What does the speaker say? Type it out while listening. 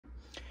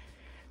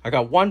I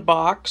got one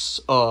box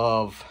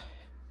of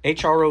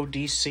HRO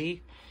DC.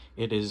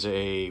 It is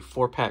a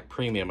 4-pack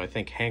premium, I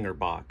think, hanger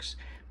box.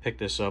 Picked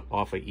this up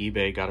off of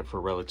eBay, got it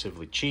for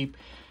relatively cheap.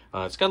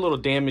 It's got a little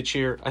damage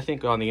here. I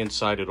think on the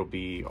inside it'll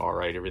be all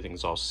right.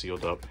 Everything's all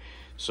sealed up.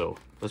 So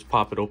let's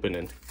pop it open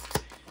and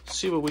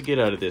see what we get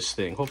out of this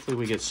thing. Hopefully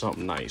we get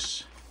something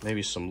nice.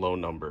 Maybe some low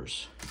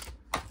numbers.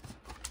 All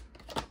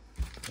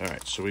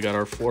right, so we got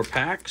our 4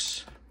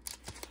 packs.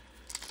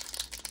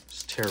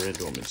 Let's tear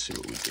into them and see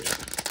what we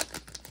get.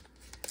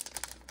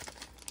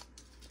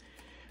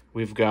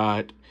 We've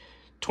got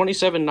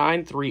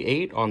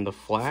 27,938 on the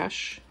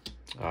Flash.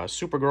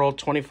 Supergirl,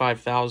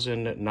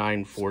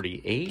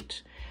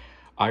 25,948.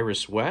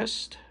 Iris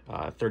West,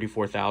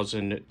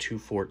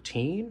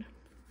 34,214.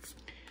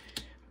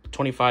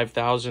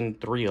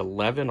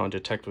 25,311 on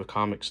Detective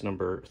Comics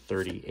number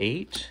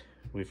 38.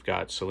 We've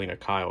got Selena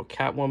Kyle,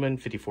 Catwoman,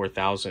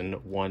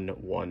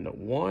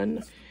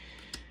 54,111.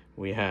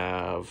 We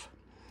have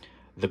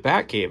the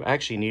Batcave. I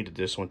actually needed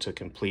this one to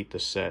complete the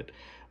set.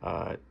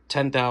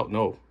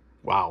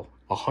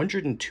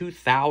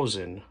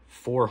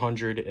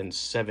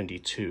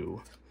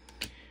 102,472.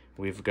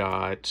 We've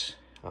got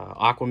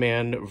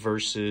Aquaman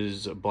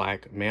versus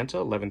Black Manta,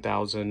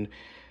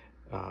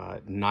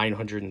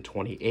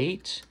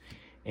 11,928.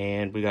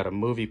 And we got a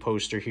movie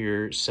poster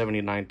here,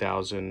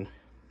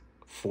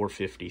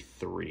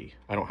 79,453.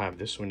 I don't have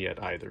this one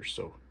yet either,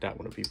 so that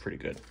one would be pretty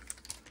good.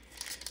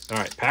 All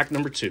right, pack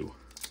number 2.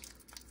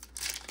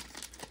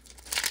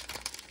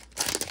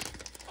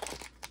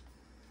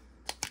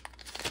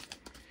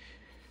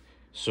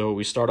 So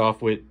we start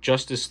off with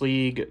Justice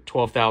League,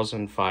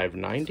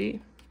 12,590.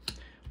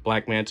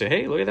 Black Manta,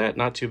 hey, look at that,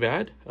 not too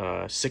bad.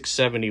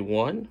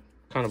 671,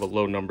 kind of a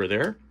low number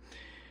there.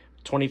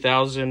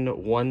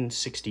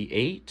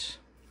 20,168.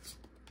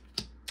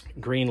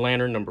 Green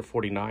Lantern number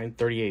 49,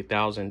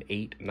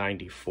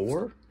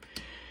 38,894.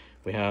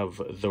 We have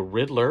the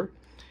Riddler,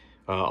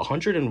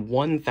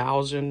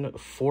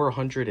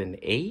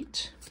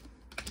 101,408.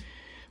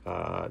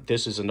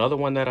 This is another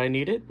one that I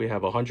needed. We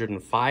have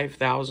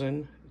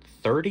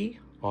 105,030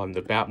 on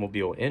the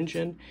Batmobile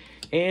engine.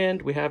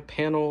 And we have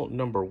panel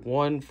number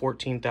 1,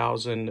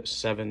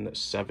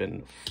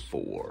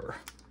 14,774.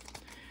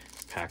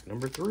 Pack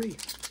number 3.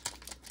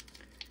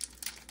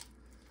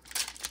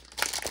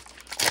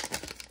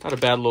 Not a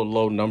bad little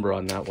low number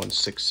on that one,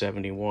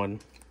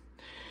 671.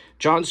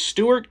 John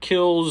Stewart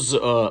kills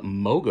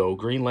Mogo,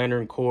 Green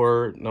Lantern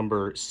Corps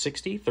number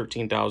 60,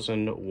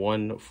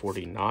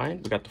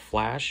 13,149. We got the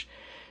Flash,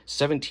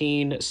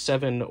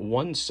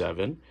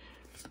 17,717.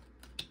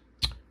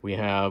 We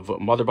have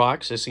Mother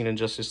Box, as seen in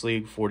Justice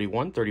League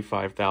 41,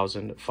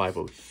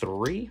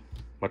 35,503.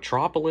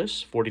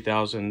 Metropolis,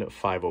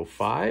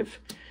 40,505.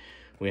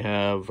 We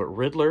have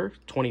Riddler,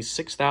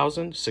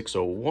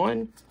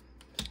 26,601.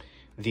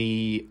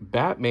 The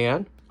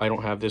Batman, I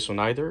don't have this one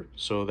either,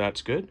 so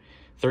that's good.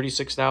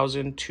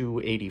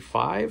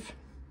 36,285.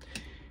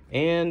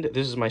 And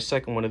this is my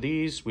second one of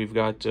these. We've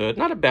got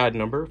not a bad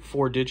number,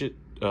 4-digit,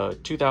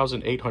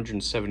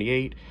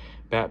 2,878.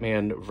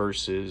 Batman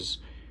versus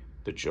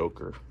the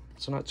Joker.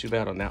 So not too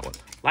bad on that one.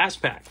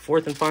 Last pack,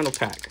 4th and final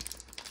pack.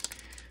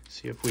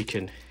 See if we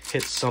can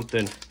hit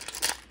something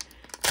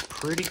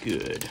pretty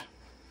good.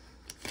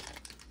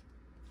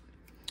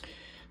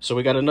 So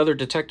we got another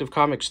Detective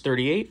Comics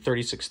 38,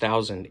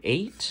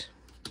 36,008.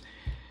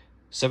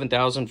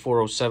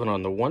 7,407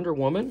 on the Wonder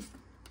Woman.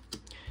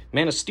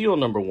 Man of Steel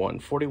number 1,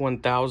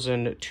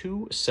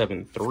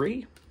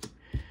 41,273.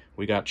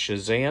 We got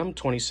Shazam,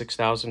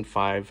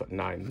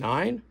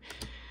 26,599.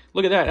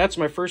 Look at that. That's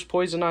my first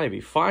Poison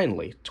Ivy.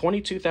 Finally,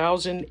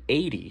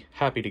 22,080.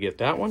 Happy to get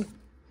that one.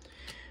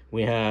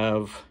 We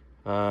have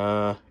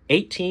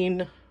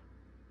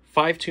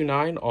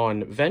 18,529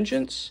 on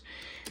Vengeance.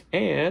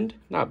 And,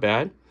 not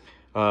bad,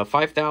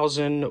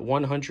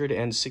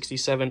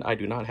 5,167. I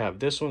do not have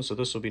this one, so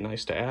this will be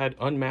nice to add.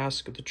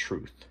 Unmask the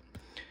Truth.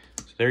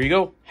 So there you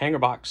go. Hanger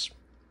box.